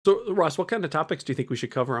So, Ross, what kind of topics do you think we should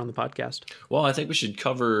cover on the podcast? Well, I think we should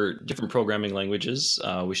cover different programming languages.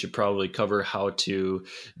 We should probably cover how to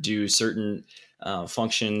do certain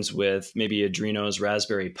functions with maybe Arduino's,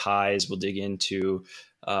 Raspberry Pis. We'll dig into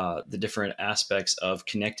the different aspects of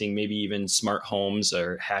connecting maybe even smart homes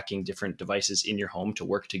or hacking different devices in your home to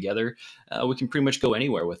work together. We can pretty much go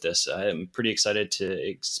anywhere with this. I'm pretty excited to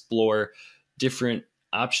explore different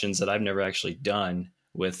options that I've never actually done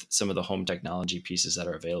with some of the home technology pieces that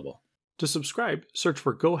are available. To subscribe, search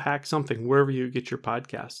for Go Hack Something wherever you get your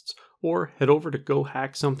podcasts, or head over to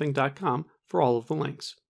gohacksomething.com for all of the links.